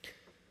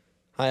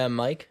Hi, I'm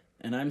Mike.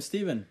 And I'm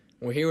Steven.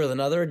 We're here with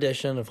another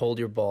edition of Hold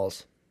Your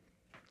Balls.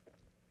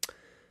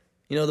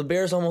 You know, the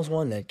Bears almost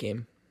won that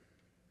game.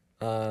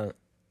 I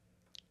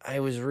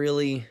was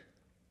really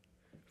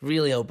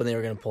hoping they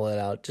were going to pull it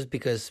out, just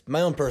because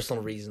my own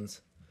personal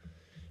reasons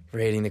for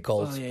hating the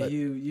Colts. Oh, yeah,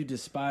 you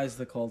despise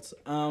the Colts.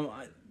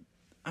 I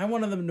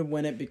wanted them to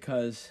win it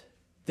because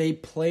they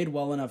played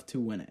well enough to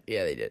win it.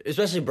 Yeah, they did.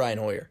 Especially Brian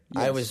Hoyer.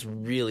 Yes. I was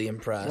really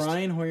impressed.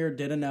 Brian Hoyer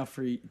did enough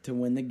to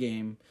win the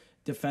game.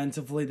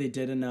 Defensively, they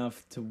did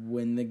enough to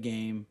win the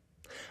game.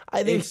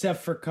 I think,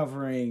 except for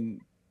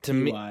covering to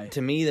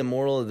me, the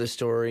moral of the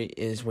story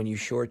is when you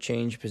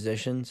shortchange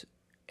positions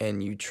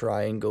and you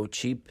try and go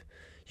cheap,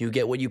 you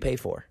get what you pay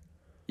for.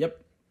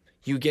 Yep.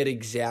 You get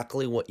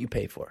exactly what you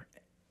pay for.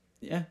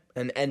 Yeah.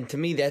 And to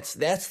me, that's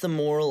the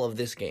moral of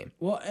this game.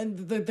 Well,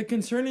 and the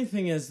concerning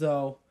thing is,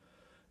 though,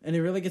 and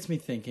it really gets me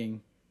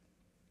thinking,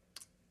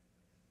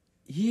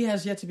 he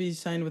has yet to be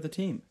signed with a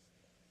team.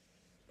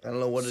 I don't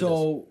know what it is.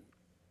 So,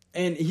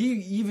 and he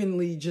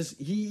even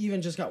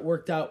just got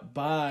worked out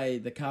by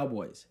the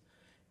Cowboys,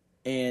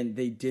 and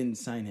they didn't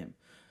sign him.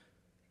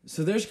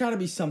 So there's got to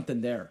be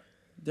something there.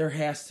 There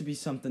has to be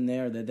something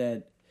there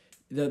that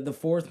the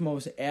fourth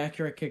most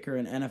accurate kicker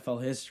in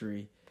NFL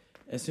history,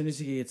 as soon as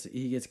he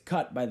gets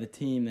cut by the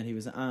team that he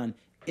was on,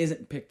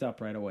 isn't picked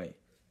up right away.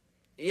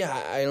 Yeah,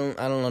 I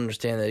don't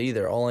understand that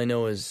either. All I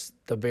know is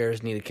the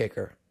Bears need a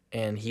kicker,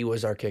 and he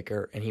was our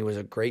kicker, and he was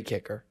a great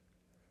kicker,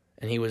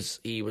 and he was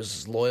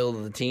loyal to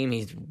the team.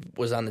 He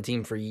was on the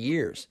team for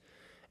years,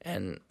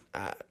 and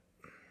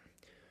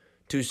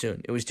too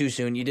soon. It was too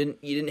soon. You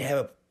didn't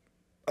have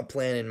a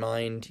plan in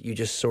mind. You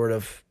just sort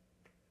of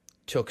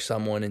took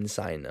someone and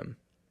signed them.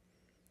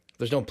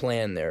 There's no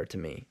plan there to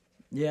me.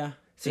 Yeah,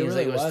 Seems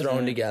like it was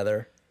thrown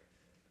together.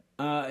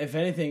 If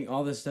anything,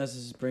 all this does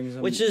is brings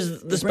them.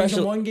 Brings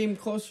them one game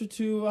closer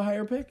to a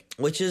higher pick.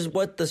 Which is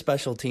what the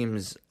special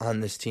teams on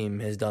this team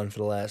has done for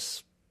the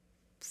last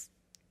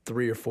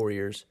 3 or 4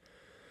 years.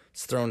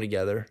 It's thrown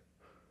together.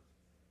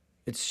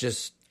 It's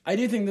just. I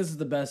do think this is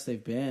the best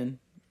they've been,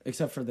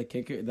 except for the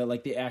kicker,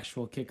 the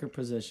actual kicker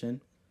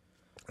position.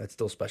 That's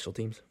still special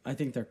teams. I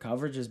think their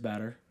coverage is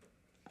better.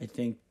 I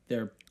think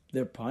their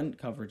punt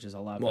coverage is a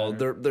lot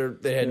better. Well,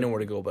 they had nowhere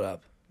to go but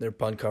up. Their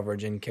punt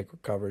coverage and kicker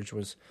coverage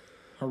was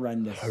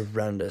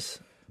horrendous.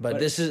 But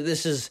this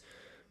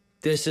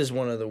is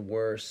one of the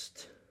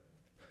worst,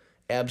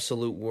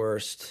 absolute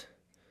worst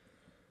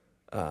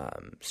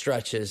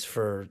stretches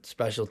for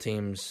special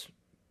teams,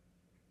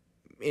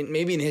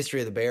 maybe in the history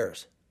of the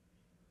Bears.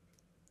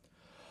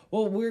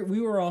 Well,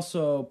 we were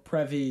also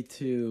privy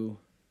to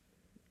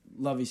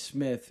Lovie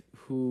Smith,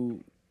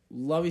 who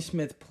Lovie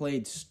Smith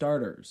played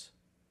starters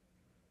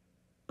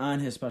on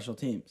his special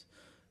teams.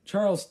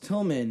 Charles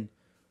Tillman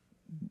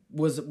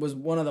was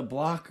one of the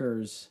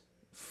blockers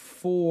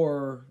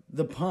for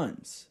the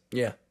punts.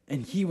 Yeah.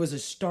 And he was a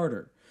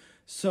starter.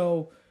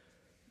 So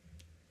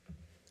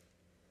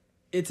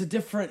it's a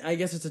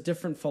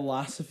different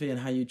philosophy in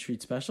how you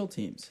treat special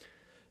teams.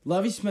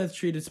 Lovie Smith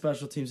treated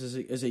special teams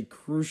as a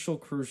crucial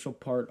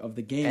part of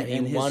the game.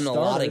 And he won a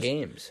lot of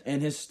games.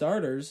 And his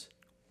starters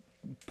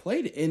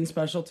played in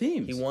special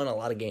teams. He won a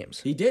lot of games.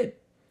 He did.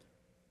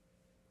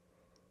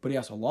 But he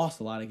also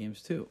lost a lot of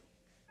games too.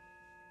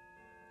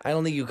 I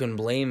don't think you can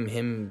blame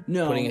him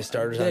putting his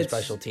starters on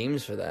special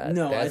teams for that.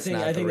 No, I think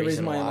the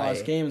reason why he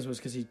lost games was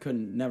because he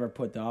never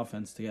put the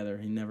offense together.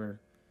 He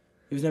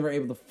was never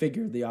able to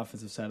figure the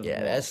offensive side of the ball.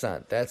 Yeah,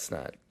 that's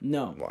not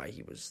why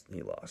he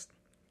lost.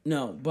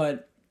 No,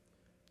 but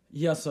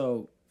he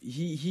also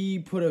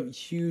he put a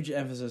huge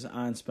emphasis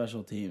on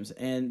special teams,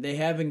 and they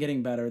have been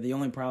getting better. The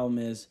only problem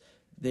is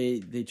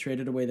they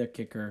traded away their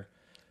kicker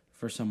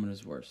for someone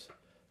who's worse.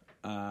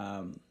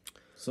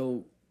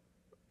 So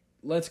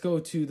let's go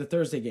to the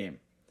Thursday game.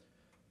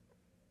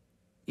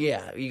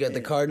 Yeah, you got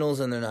the Cardinals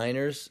and the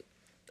Niners.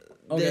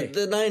 Okay.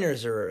 The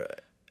Niners are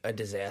a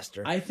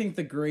disaster. I think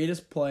the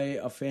greatest play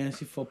of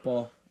fantasy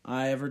football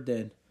I ever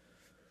did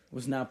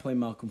was not play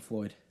Malcolm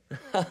Floyd.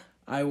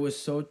 I was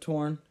so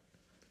torn.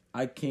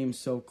 I came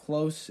so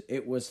close.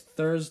 It was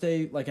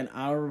Thursday, like an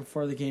hour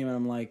before the game, and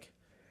I'm like,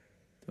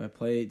 do I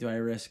play? Do I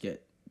risk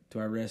it? Do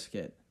I risk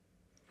it?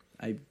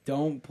 I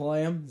don't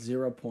play him.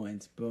 0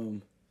 points.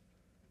 Boom.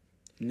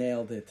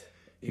 Nailed it.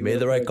 You made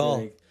the right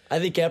call. I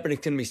think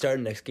Kaepernick's going to be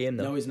starting next game,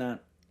 though. No, he's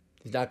not.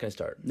 He's not going to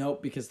start.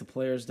 Nope, because the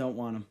players don't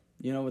want him.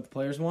 You know what the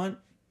players want?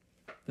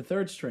 The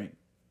third string.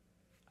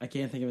 I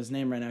can't think of his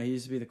name right now. He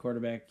used to be the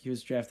quarterback. He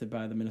was drafted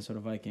by the Minnesota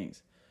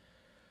Vikings.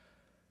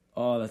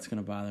 Oh, that's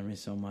going to bother me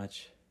so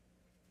much.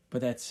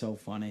 But that's so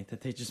funny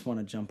that they just want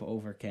to jump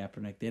over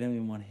Kaepernick. They don't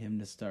even want him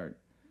to start.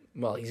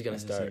 Well, he's going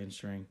to start. Second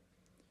string.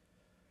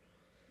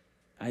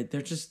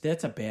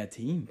 That's a bad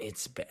team.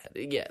 It's bad.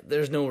 Yeah,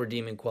 there's no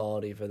redeeming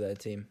quality for that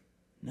team.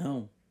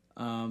 No.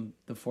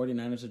 The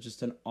 49ers are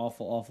just an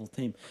awful, awful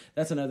team.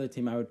 That's another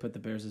team I would put the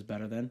Bears as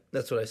better than.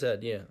 That's what I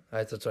said, yeah.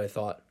 That's what I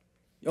thought.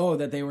 Oh,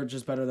 that they were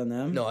just better than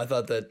them? No, I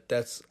thought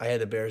I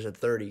had the Bears at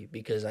 30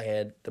 because I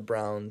had the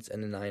Browns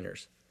and the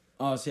Niners.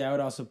 Oh, see, I would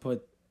also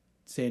put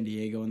San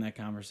Diego in that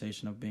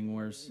conversation of being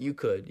worse. You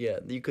could, yeah.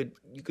 You could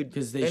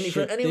Because they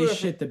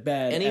shit the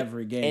bed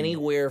every game.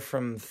 Anywhere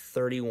from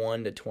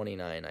 31 to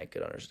 29, I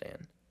could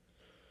understand.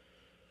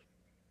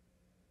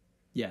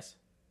 Yes.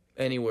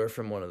 Anywhere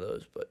from one of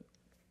those, but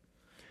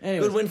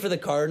Anyways, good win for the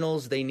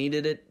Cardinals. They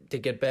needed it to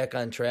get back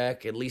on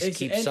track, at least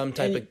keep some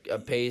type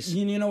of pace.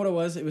 You know what it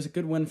was? It was a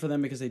good win for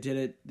them because they did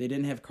it. They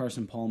didn't have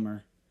Carson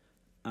Palmer,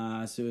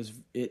 so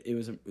it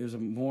was a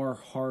more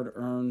hard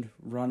earned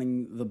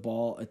running the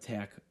ball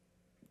attack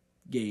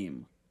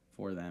game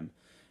for them,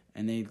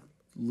 and they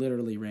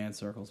literally ran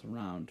circles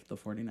around the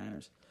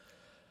 49ers.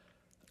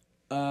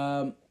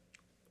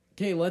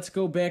 Okay, let's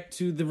go back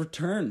to the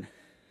return.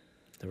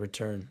 The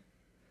return.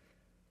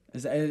 Are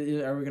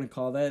we going to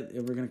call that?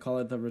 We're going to call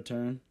it the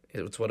return?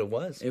 It's what it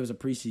was. It was a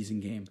preseason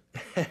game.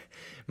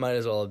 Might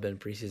as well have been a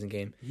preseason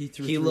game.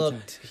 He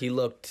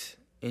looked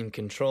in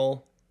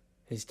control,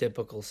 his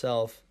typical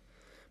self.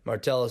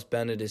 Martellus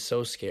Bennett is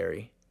so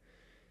scary.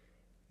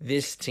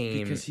 This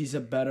team, because he's a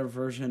better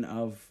version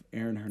of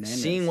Aaron Hernandez.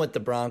 Seeing what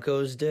the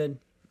Broncos did,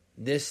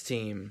 this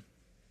team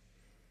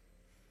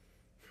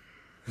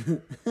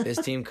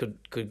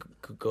could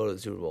go to the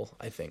Super Bowl,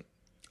 I think.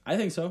 I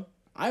think so.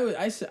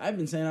 I've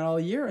been saying it all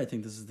year. I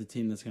think this is the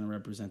team that's going to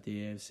represent the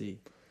AFC.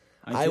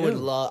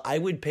 I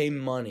would pay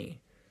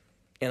money,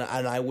 and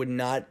I would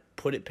not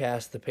put it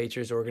past the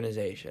Patriots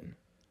organization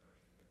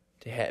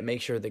to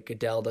make sure that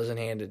Goodell doesn't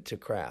hand it to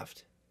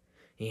Kraft.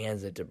 He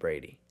hands it to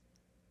Brady,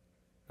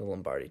 the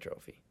Lombardi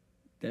Trophy.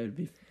 That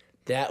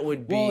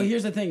would be. Well,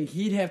 here's the thing: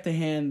 he'd have to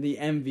hand the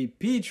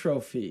MVP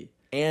trophy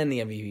and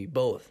the MVP,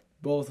 both.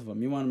 Both of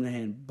them. You want him to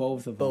hand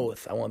both of them?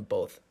 Both. I want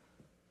both.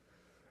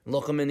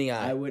 Look him in the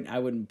eye. I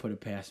wouldn't put it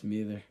past him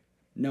either.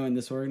 Knowing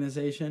this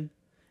organization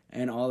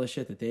and all the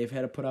shit that they've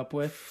had to put up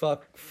with.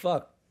 Fuck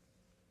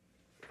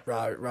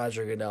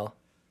Roger Goodell.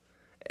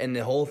 And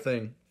the whole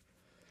thing.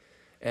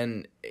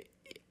 And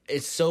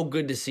it's so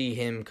good to see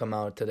him come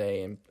out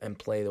today and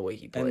play the way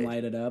he played. And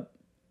light it up.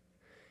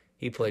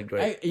 He played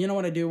great. You know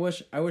what I do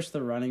wish? I wish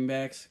the running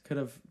backs could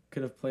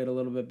have played a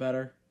little bit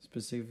better.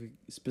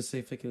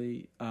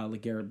 Specifically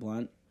LeGarrette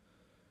Blount.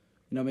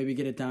 You know, maybe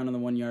get it down on the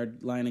 1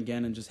 yard line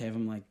again and just have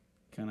him like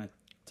kind of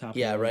top.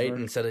 Yeah, right.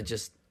 Over. Instead of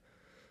just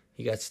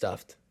he got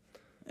stuffed.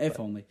 If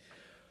only.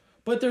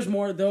 But there's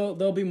more.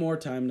 There'll be more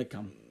time to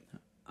come.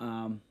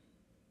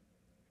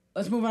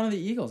 Let's move on to the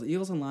Eagles.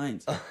 Eagles and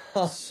Lions.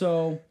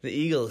 So the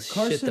Eagles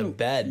shit the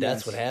bed. Yes,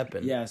 that's what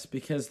happened. Yes,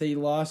 because they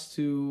lost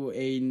to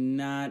a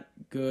not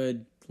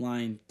good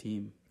Lion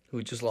team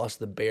who just lost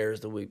the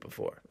Bears the week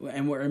before,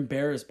 and were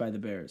embarrassed by the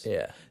Bears.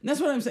 Yeah, and that's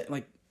what I'm saying.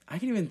 Like I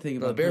can even think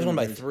about the Bears won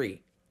by 3.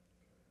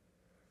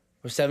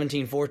 It was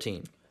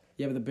 17-14.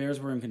 Yeah, but the Bears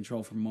were in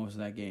control for most of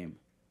that game.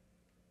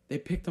 They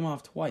picked them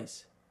off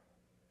twice.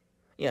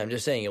 Yeah, I'm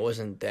just saying it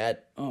wasn't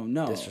that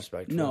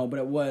disrespectful. No, but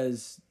it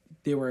was.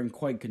 They were in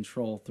quite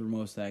control through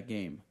most of that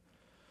game.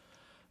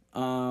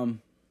 But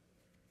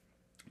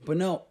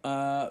no,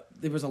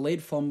 there was a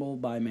late fumble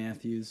by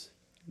Matthews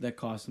that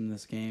cost him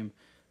this game.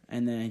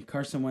 And then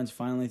Carson Wentz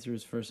finally threw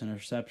his first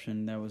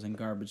interception. That was in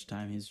garbage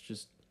time. He's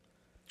just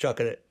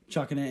chucking it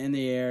in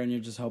the air, and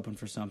you're just hoping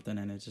for something,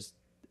 and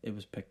it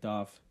was picked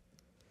off.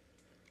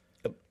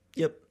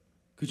 Yep.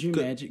 Could you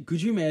imagine?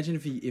 Could you imagine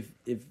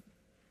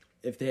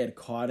if they had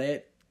caught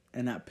it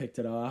and not picked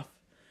it off?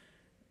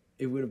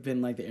 It would have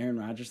been like the Aaron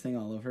Rodgers thing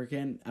all over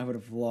again. I would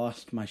have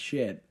lost my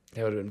shit.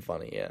 That would have been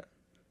funny, yeah.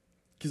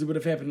 Because it would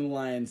have happened to the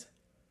Lions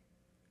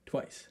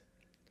twice.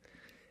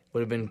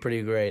 Would have been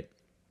pretty great.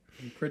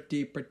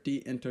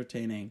 Pretty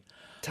entertaining.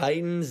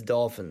 Titans,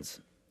 Dolphins.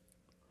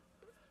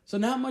 So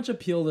not much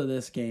appeal to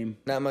this game.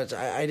 Not much.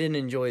 I didn't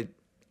enjoy.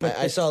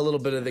 I saw a little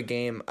bit of the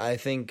game. I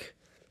think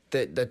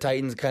that the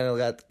Titans kind of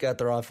got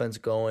their offense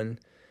going,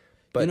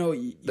 but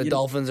the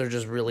Dolphins are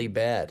just really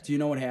bad. Do you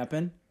know what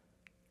happened?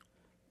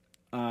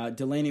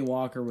 Delaney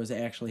Walker was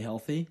actually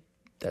healthy.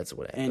 That's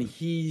what happened. And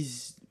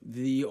he's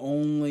the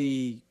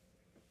only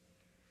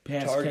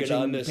pass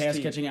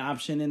catching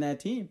option in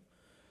that team.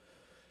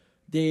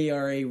 They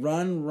are a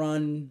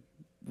run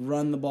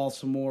the ball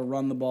some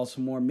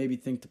more, maybe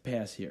think to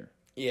pass here.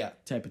 Yeah.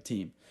 Type of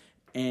team.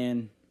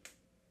 And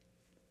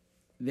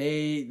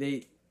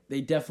they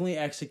definitely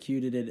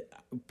executed it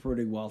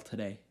pretty well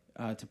today.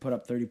 To put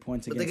up 30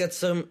 points against. But they got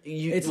some.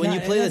 When you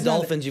play the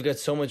Dolphins, you've got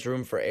so much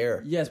room for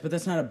error. Yes, but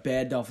that's not a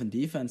bad Dolphin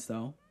defense,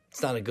 though.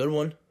 It's not a good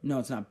one. No,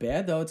 it's not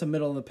bad, though. It's a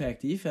middle of the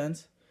pack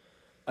defense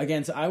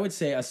against, I would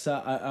say,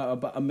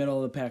 a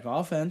middle of the pack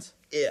offense.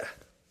 Yeah,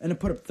 and to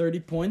put up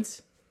 30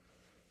 points.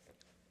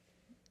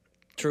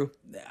 True.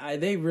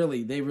 They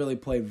really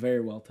played very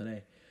well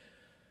today.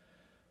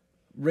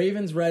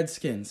 Ravens,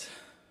 Redskins.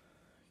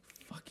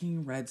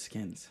 Fucking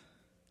Redskins.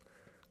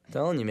 I'm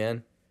telling you,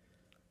 man.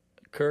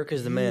 Kirk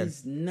is the man.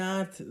 He's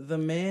not the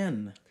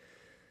man.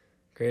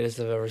 Greatest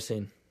I've ever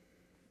seen.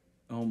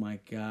 Oh my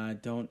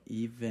God! Don't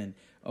even.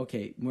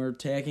 Okay, we're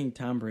tagging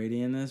Tom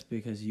Brady in this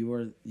because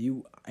you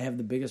have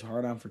the biggest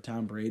hard on for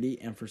Tom Brady,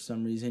 and for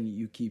some reason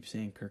you keep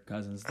saying Kirk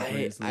Cousins.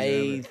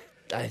 I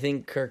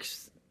think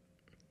Kirk's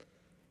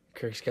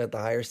Kirk's got the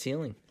higher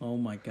ceiling. Oh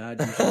my God!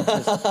 You should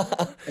just,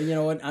 and you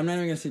know what? I'm not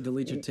even gonna say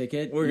delete your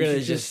ticket. We're You gonna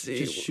should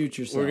just shoot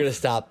yourself. We're gonna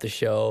stop the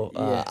show.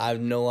 Yeah.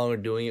 I'm no longer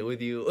doing it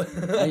with you.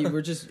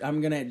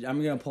 I'm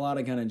gonna pull out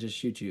a gun and just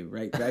shoot you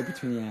right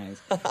between the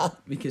eyes,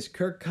 because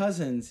Kirk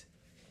Cousins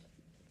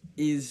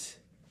is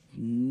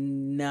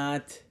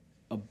not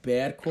a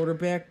bad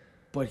quarterback,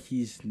 but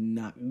he's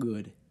not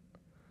good.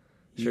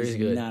 Sure, he's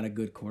good. Not a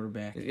good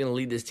quarterback. He's gonna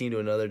lead this team to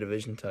another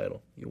division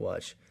title. You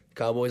watch.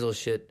 Cowboys will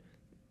shit.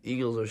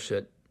 Eagles are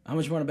shit. How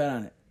much you want to bet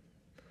on it?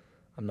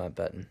 I'm not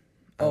betting.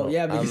 Because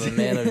I'm a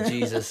man of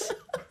Jesus.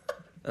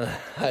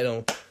 I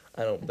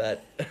don't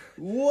bet.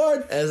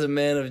 What? As a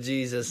man of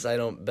Jesus, I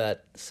don't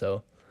bet.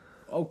 So.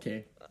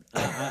 Okay.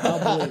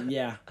 I'll believe.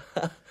 Yeah.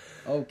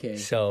 Okay.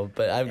 So,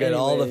 but I've got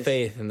all the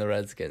faith in the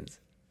Redskins.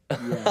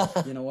 Yeah.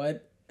 You know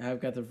what? I've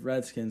got the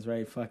Redskins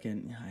right.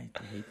 Fucking, I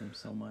hate them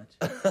so much.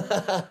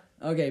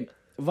 Okay,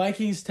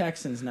 Vikings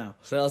Texans now.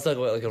 So now let's talk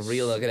about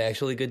like an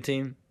actually good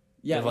team.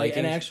 Yeah, like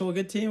an actual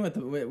good team with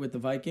the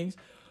Vikings.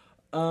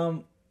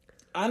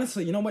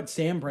 Honestly, you know what?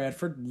 Sam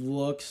Bradford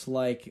looks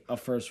like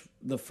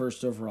the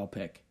first overall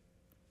pick.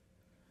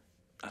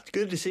 It's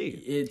good to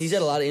see. He's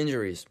had a lot of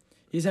injuries.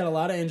 He's had a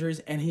lot of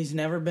injuries, and he's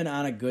never been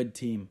on a good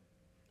team.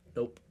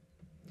 Nope.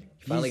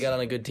 He finally got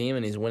on a good team,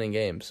 and he's winning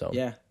games. So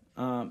yeah,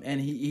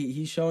 and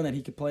he's shown that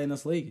he could play in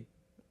this league.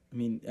 I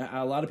mean,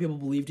 a lot of people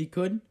believed he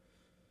could.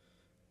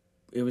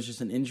 It was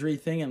just an injury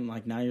thing, and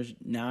like now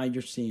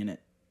you're seeing it.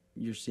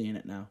 You're seeing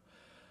it now.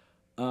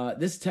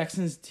 This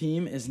Texans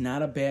team is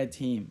not a bad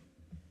team,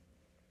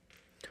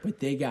 but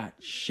they got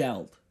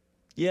shelled.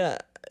 Yeah,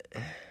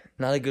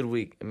 not a good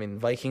week. I mean,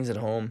 Vikings at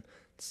home,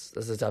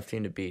 that's a tough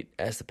team to beat.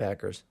 Ask the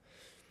Packers.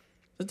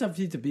 It's a tough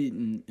team to beat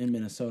in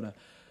Minnesota.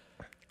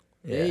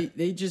 Yeah.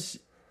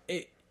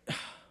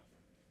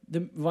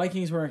 The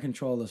Vikings were in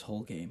control this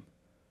whole game.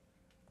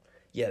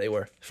 Yeah, they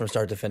were from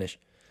start to finish.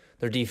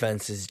 Their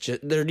defense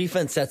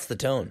sets the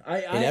tone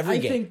in every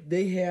game. I think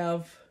they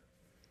have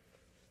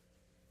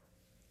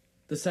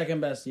the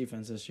second best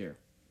defense this year.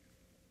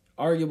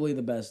 Arguably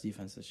the best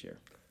defense this year.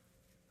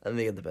 I think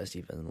they have the best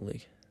defense in the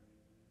league.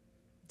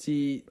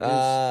 See,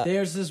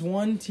 there's this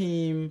one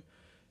team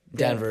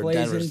that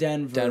plays in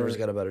Denver. Denver's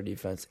got a better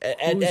defense.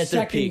 At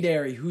their peak.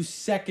 Whose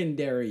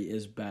secondary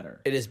is better.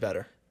 It is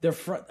better.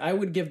 I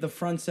would give the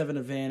front seven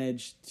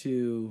advantage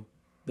to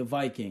the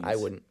Vikings. I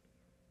wouldn't.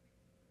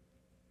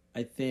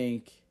 I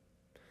think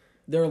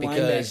their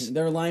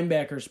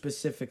linebackers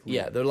specifically.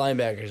 Yeah, their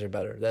linebackers are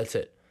better. That's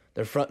it.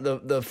 The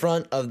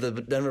front of the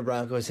Denver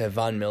Broncos have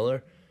Von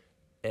Miller,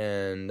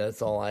 and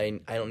that's all. I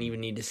don't even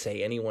need to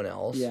say anyone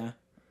else. Yeah.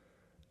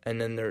 And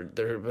then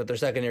their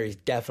secondary is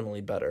definitely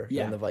better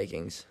than the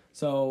Vikings.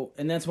 So,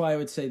 and that's why I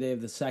would say they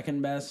have the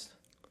second best.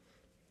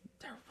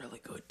 They're a really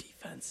good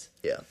defense.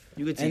 Yeah,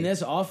 you could see. And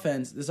this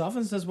offense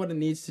does what it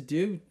needs to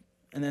do,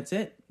 and that's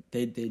it.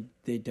 They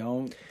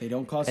don't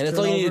cause. And that's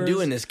all you need to do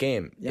in this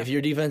game. Yeah. If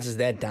your defense is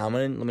that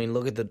dominant, I mean,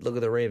 look at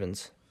the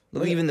Ravens.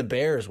 Look at even the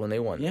Bears when they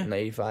won in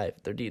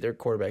 '85. Their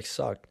quarterbacks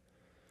sucked.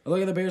 Look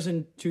at the Bears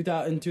in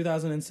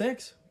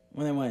 2006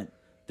 when they went.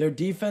 Their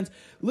defense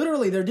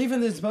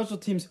and special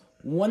teams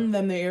won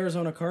them the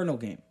Arizona Cardinal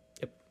game.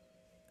 Yep.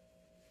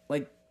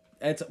 Like,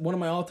 it's one of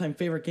my all-time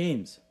favorite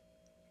games.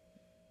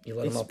 You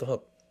let them off the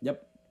hook.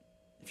 Yep.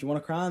 If you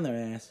want to crown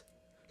their ass,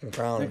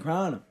 crown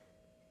them.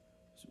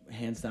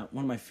 Hands down,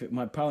 one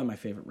of probably my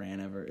favorite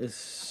rant ever. Is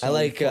so I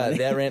like funny.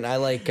 that rant. I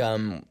like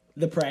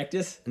the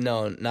practice.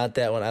 No, not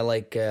that one. I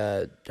like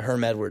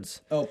Herm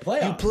Edwards. Oh,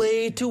 playoffs. You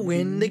play to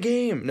win the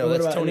game. No,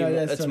 that's Tony.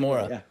 That's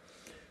Mora. Yeah.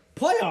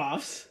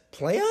 Playoffs.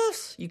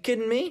 Playoffs? You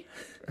kidding me?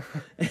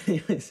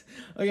 Anyways,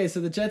 okay. So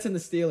the Jets and the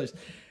Steelers.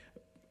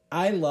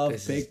 I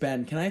love Big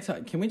Ben.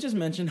 Can we just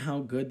mention how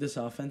good this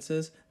offense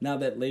is now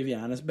that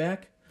Le'Veon is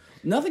back?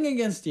 Nothing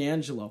against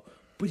D'Angelo,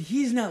 but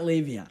he's not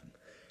Le'Veon.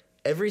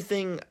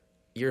 Everything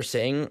you're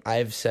saying,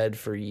 I've said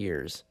for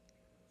years.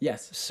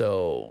 Yes.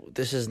 So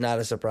this is not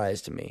a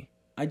surprise to me.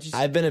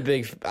 I've been a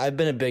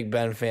big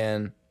Ben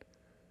fan.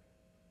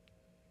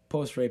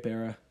 Post-rape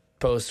era.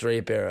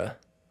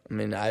 I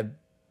mean,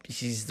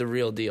 he's the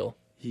real deal.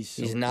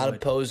 He's not a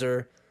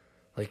poser.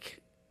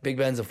 Like, Big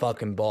Ben's a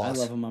fucking boss. I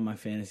love him on my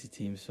fantasy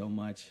team so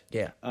much.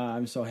 Yeah.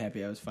 I'm so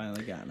happy I was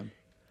finally gotten him.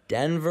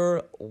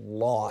 Denver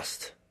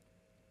lost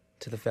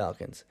to the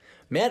Falcons.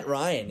 Matt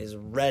Ryan is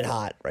red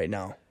hot right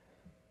now.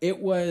 Here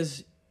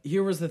was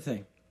the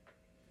thing.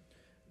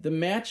 The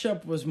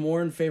matchup was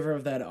more in favor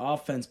of that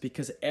offense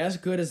because as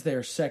good as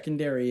their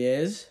secondary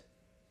is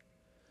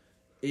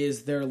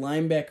their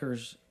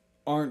linebackers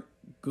aren't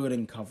good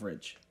in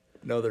coverage.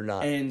 No, they're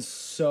not. And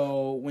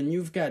so when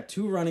you've got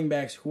two running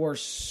backs who are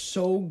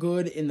so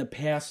good in the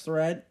pass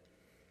threat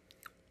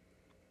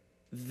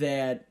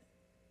that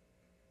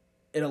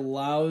it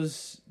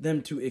allows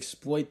them to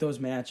exploit those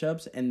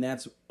matchups, and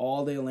that's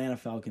all the Atlanta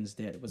Falcons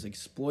did, was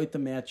exploit the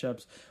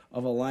matchups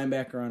of a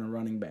linebacker on a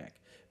running back.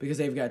 Because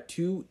they've got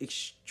two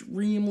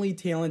extremely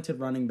talented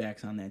running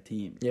backs on that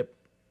team. Yep.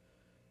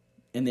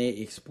 And they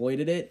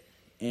exploited it,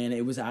 and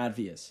it was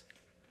obvious.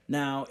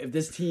 Now, if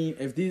this team,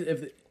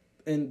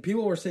 and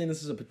people were saying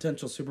this is a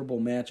potential Super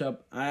Bowl matchup.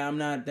 I'm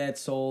not that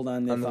sold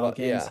on the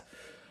Falcons. Yeah.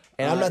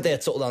 And I'm not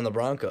that sold on the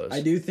Broncos.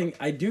 I do think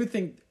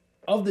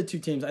of the two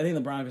teams, I think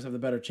the Broncos have the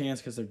better chance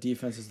because their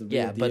defense is the real deal.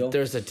 Yeah, but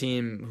there's a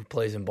team who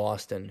plays in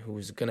Boston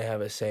who's going to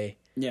have a say.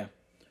 Yeah.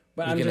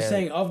 But I'm just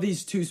saying, of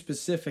these two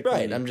specifically.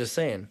 Right, I'm just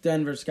saying.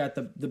 Denver's got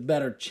the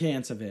better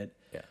chance of it.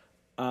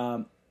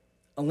 Yeah.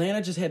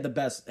 Atlanta just has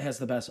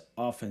the best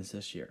offense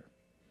this year,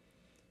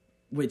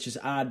 which is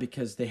odd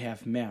because they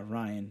have Matt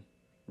Ryan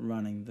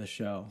running the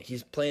show.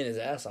 He's playing his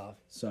ass off.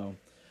 So,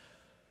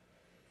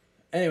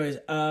 anyways,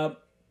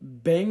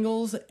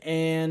 Bengals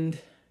and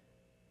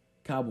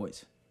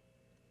Cowboys.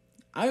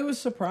 I was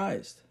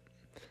surprised.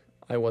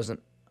 I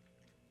wasn't.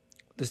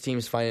 This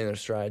team's finding their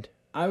stride.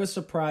 I was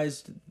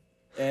surprised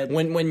at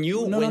when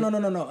you no.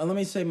 Let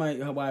me say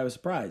why I was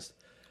surprised.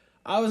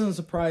 I wasn't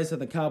surprised at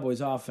the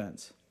Cowboys'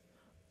 offense.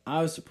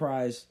 I was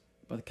surprised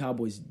by the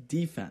Cowboys'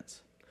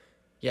 defense.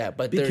 Yeah,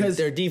 but Because-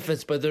 their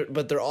defense, but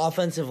their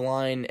offensive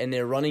line and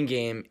their running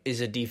game is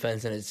a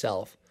defense in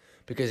itself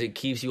because it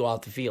keeps you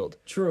off the field.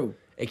 True.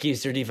 It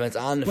keeps their defense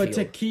on the But field.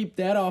 to keep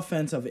that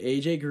offense of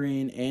A.J.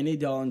 Green, Andy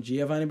Dalton,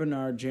 Giovanni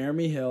Bernard,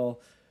 Jeremy Hill,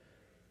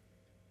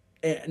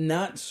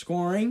 not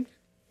scoring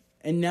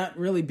and not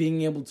really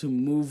being able to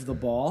move the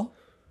ball,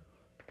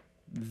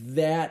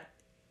 that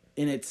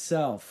in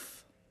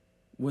itself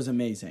was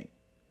amazing.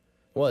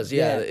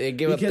 Yeah, they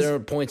gave up because- their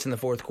points in the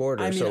fourth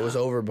quarter, so it was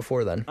over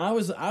before then. I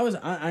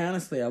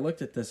honestly, I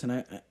looked at this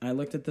and I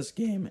looked at this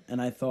game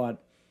and I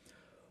thought,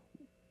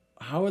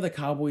 how are the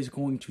Cowboys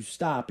going to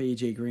stop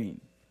A.J.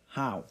 Green?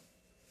 How?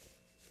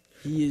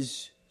 He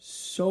is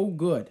so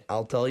good.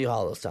 I'll tell you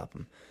how they'll stop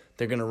them.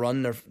 They're gonna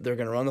run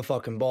the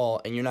fucking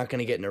ball, and you're not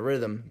gonna get in a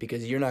rhythm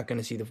because you're not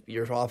gonna see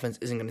your offense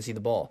isn't gonna see the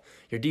ball.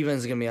 Your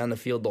defense is gonna be on the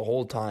field the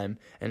whole time,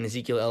 and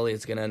Ezekiel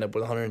Elliott's gonna end up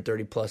with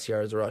 130 plus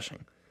yards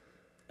rushing.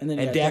 And then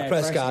you And got Dak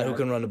Prescott, who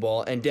can run the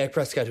ball, and Dak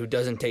Prescott, who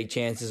doesn't take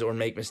chances or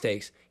make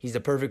mistakes. He's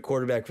the perfect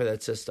quarterback for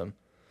that system.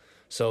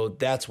 So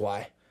that's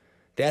why.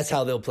 That's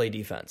how they'll play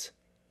defense.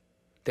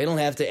 They don't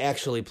have to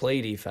actually play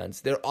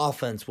defense. Their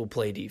offense will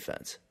play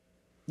defense.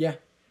 Yeah.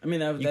 I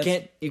mean,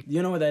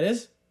 you know what that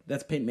is?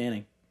 That's Peyton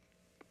Manning.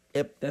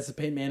 Yep. That's the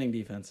Peyton Manning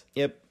defense.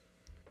 Yep.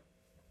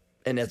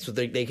 And that's what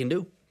they can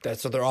do.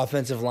 That's what their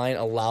offensive line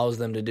allows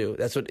them to do.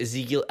 That's what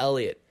Ezekiel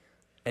Elliott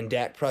and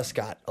Dak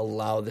Prescott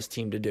allow this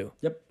team to do.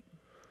 Yep.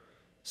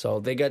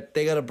 So they got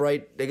a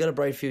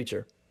bright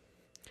future.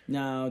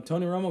 Now,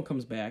 Tony Romo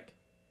comes back.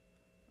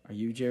 Are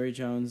you Jerry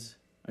Jones?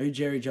 Are you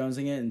Jerry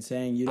Jonesing it and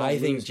saying you don't I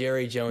lose? think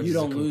Jerry Jones is a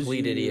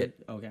complete idiot.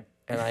 Okay.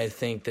 And I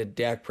think that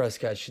Dak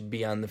Prescott should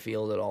be on the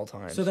field at all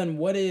times. So then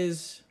what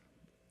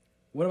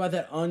about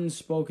that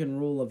unspoken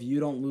rule of you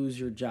don't lose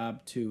your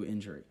job to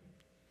injury?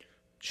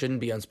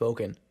 Shouldn't be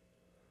unspoken.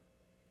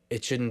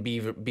 It shouldn't be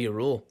a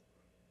rule.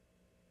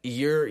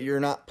 You're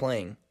not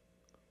playing.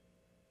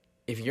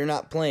 If you're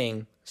not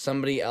playing,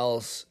 somebody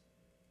else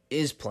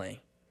is playing.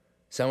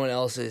 Someone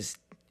else is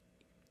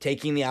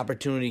taking the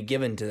opportunity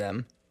given to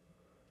them.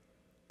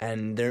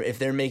 And if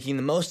they're making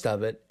the most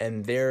of it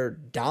and they're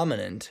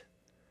dominant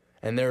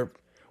and they're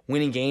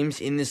winning games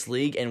in this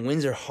league, and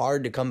wins are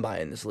hard to come by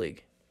in this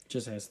league.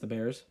 Just ask the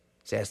Bears.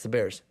 Just ask the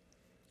Bears.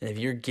 And if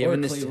you're giving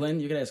Or this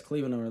Cleveland. You could ask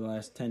Cleveland over the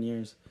last 10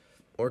 years.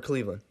 or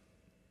Cleveland.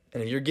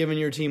 And if you're giving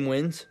your team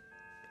wins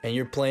and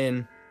you're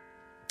playing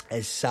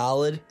as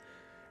solid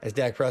as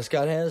Dak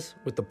Prescott has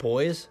with the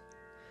poise,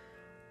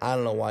 I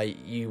don't know why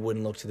you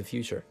wouldn't look to the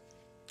future.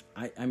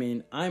 I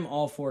mean, I'm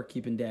all for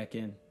keeping Dak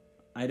in.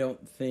 I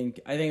think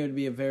it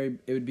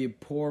would be a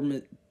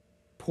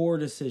poor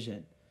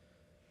decision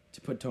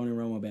to put Tony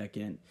Romo back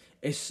in,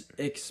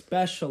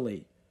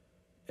 especially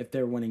if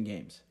they're winning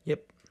games.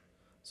 Yep.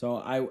 So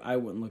I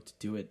wouldn't look to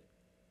do it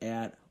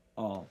at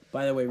all.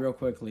 By the way, real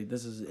quickly,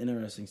 this is an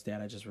interesting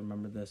stat. I just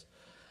remembered this.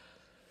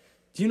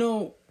 Do you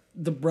know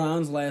the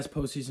Browns' last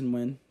postseason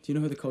win? Do you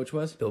know who the coach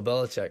was? Bill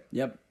Belichick.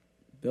 Yep.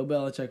 Bill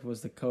Belichick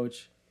was the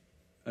coach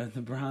of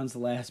the Browns'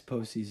 last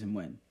postseason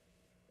win.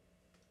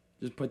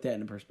 Just put that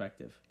into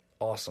perspective.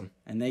 Awesome.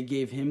 And they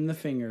gave him the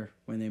finger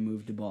when they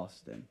moved to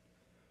Boston.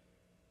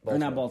 Or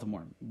not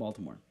Baltimore.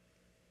 Baltimore.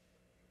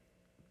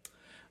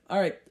 All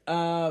right.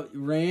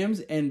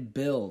 Rams and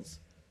Bills.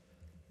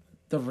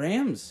 The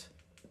Rams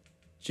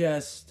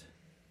just,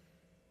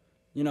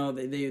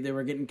 they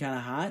were getting kind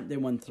of hot. They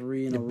won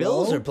 3 in a row. The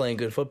Bills are playing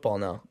good football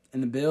now.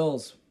 And the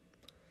Bills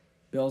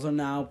are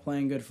now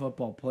playing good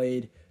football.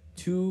 Played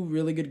 2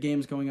 really good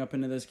games going up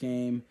into this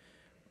game.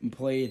 And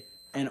played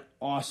an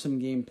awesome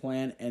game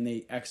plan, and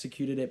they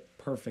executed it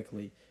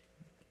perfectly.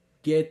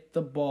 Get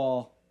the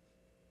ball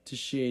to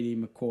Shady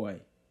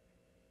McCoy.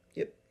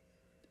 Yep.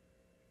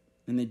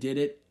 And they did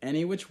it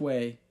any which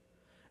way,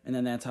 and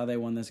then that's how they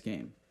won this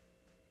game.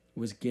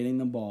 Was getting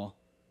the ball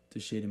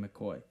to Shady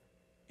McCoy.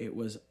 It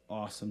was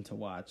awesome to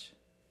watch.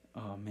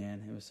 Oh,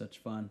 man, it was such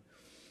fun.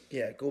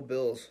 Yeah, go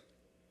Bills.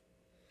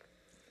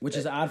 Which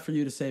is odd for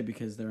you to say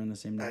because they're in the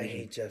same division. I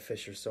hate Jeff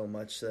Fisher so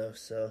much, though,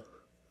 so...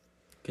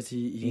 Because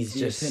he's He's the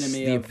just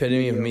epitome the of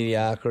epitome of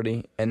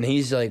mediocrity. And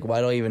he's like,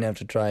 why do I even have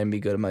to try and be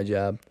good at my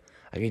job?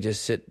 I could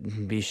just sit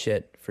and be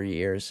shit for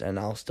years, and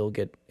I'll still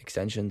get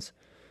extensions.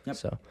 Yep.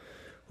 So,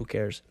 who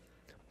cares?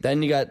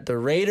 Then you got the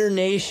Raider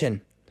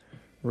Nation.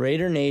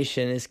 Raider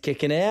Nation is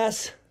kicking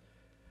ass,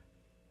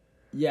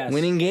 Yes.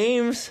 winning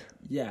games.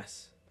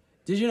 Yes.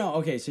 Did you know?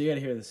 Okay, so you got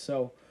to hear this.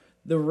 So,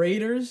 the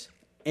Raiders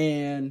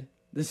and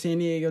the San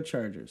Diego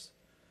Chargers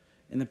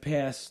in the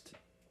past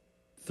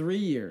 3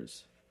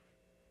 years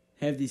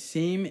have the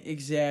same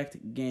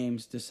exact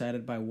games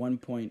decided by 1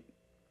 point,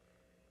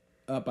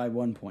 up by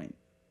 1 point.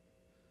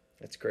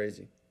 That's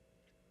crazy.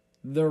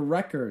 The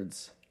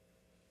records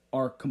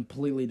are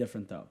completely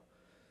different, though.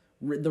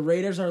 The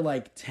Raiders are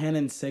like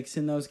 10-6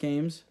 in those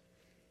games.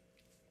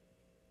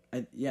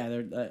 I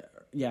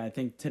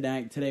think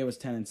today was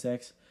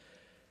 10-6,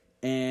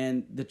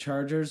 and the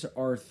Chargers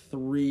are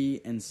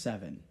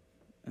 3-7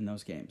 in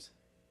those games.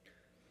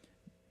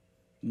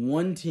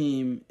 One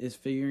team is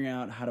figuring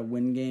out how to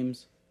win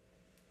games,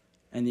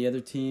 and the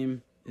other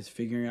team is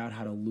figuring out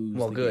how to lose.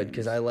 Well, good, games.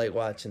 because I like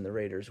watching the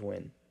Raiders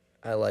win.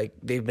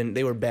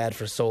 They were bad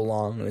for so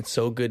long, and it's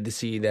so good to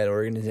see that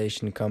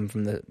organization come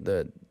from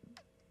the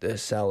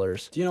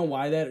sellers. Do you know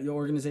why that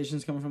organization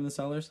is coming from the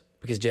sellers?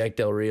 Because Jack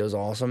Del Rio's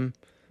awesome,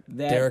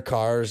 Derek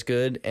Carr is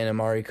good, and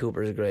Amari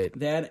Cooper is great.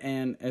 That,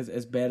 and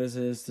as bad as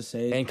it is to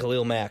say, And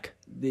Khalil Mack.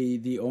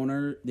 the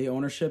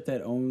ownership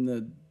that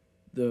owned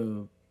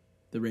the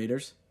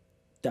Raiders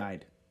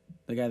died.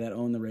 The guy that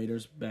owned the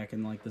Raiders back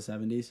in like the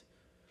 70s.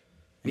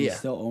 And Yeah. he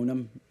still owned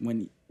them.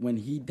 When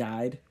he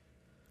died,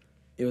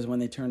 it was when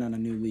they turned on a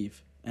new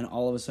leaf, and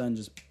all of a sudden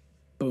just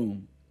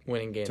boom,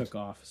 Winning games. took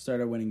off,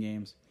 started winning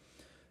games.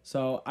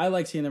 So I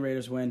like seeing the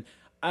Raiders win.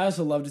 I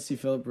also love to see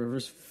Phillip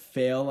Rivers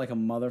fail like a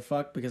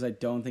motherfucker, because I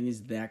don't think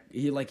he's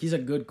a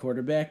good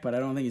quarterback, but I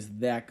don't think he's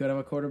that good of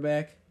a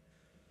quarterback.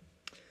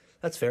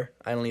 That's fair.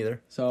 I don't either.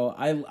 So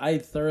I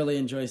thoroughly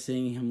enjoy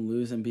seeing him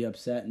lose and be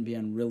upset and be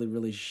on really,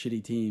 really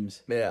shitty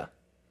teams. Yeah.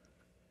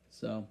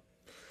 So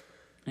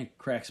it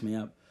cracks me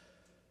up.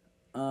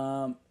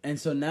 And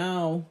so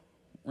now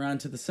we're on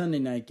to the Sunday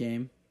night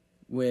game,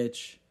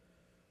 which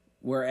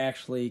we're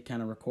actually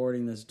kind of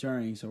recording this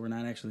during, so we're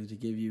not actually to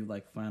give you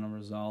like final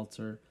results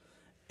or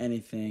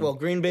anything. Well,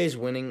 Green Bay's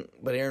winning,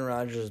 but Aaron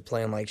Rodgers is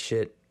playing like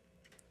shit,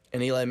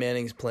 and Eli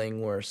Manning's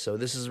playing worse. So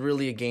this is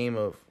really a game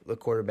of the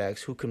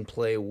quarterbacks who can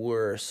play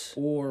worse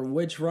or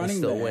which and running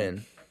still back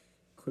win.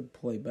 could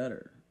play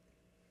better.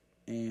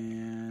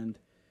 And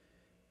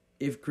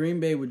if Green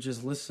Bay would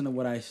just listen to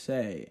what I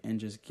say and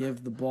just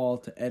give the ball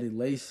to Eddie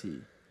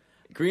Lacy.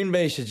 Green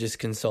Bay should just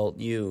consult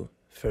you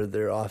for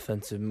their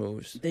offensive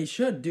moves. They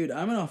should, dude.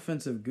 I'm an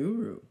offensive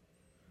guru.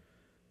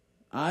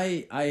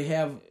 I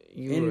have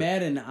in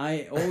Madden.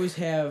 I always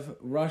have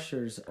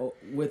rushers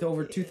with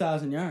over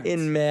 2,000 yards.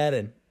 In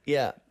Madden,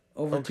 yeah.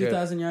 Over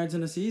 2,000 yards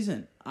in a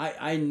season.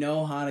 I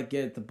know how to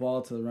get the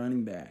ball to the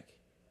running back.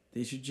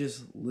 They should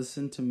just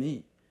listen to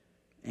me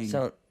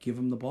and give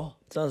him the ball.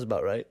 Sounds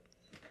about right.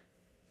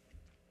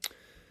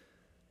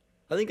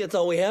 I think that's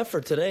all we have for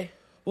today.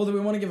 Well, do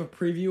we want to give a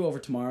preview over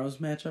tomorrow's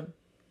matchup?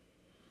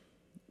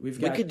 We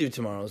could do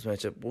tomorrow's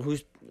matchup. Well,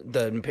 who's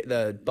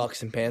the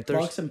Bucks and Panthers?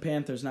 Bucks and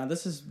Panthers. Now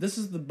this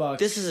is the Bucks.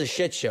 This is a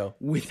shit show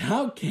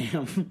Without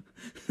Cam.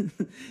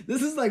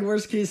 This is like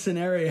worst case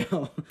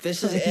scenario.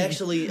 This is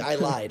actually, I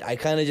lied. I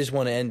kind of just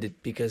want to end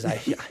it because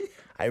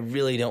I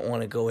really don't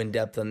want to go in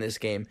depth on this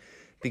game,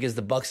 because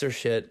the Bucks are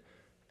shit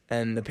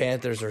and the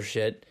Panthers are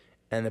shit,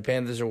 and the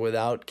Panthers are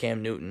without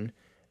Cam Newton,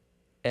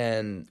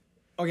 and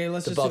Okay,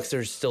 the Bucks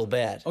are still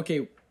bad.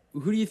 Okay,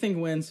 who do you think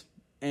wins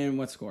and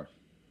what score?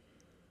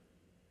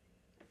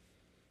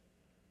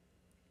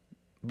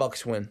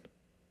 Bucks win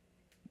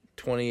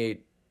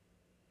 28-21.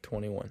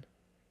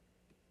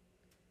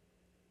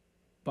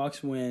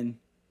 Bucks win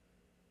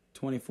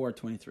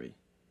 24-23.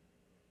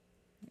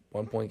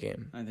 1 point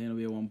game. I think it'll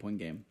be a 1 point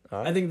game. All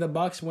right. I think the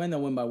Bucks win,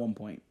 they'll win by 1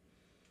 point.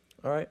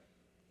 All right.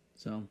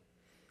 So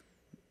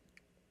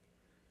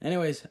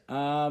anyways,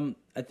 I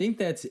think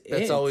that's it.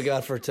 That's all we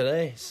got for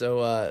today.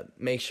 So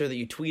make sure that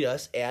you tweet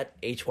us at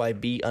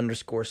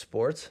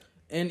HYB_sports.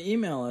 And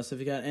email us if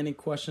you got any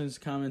questions,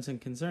 comments,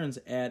 and concerns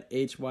at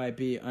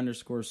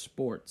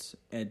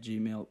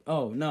HYB_sports@gmail.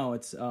 Oh, no,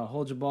 it's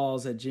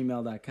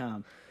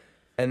holdyourballs@gmail.com.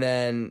 And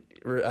then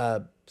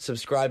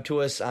subscribe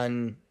to us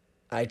on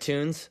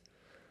iTunes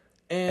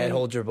at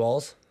Hold Your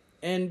Balls.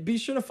 And be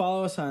sure to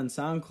follow us on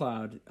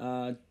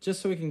SoundCloud,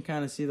 just so we can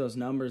kind of see those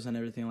numbers and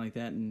everything like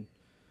that. And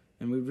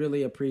we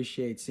really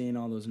appreciate seeing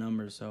all those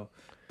numbers. So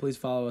please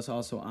follow us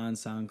also on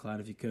SoundCloud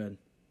if you could.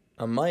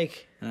 I'm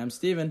Mike. And I'm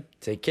Steven.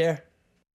 Take care.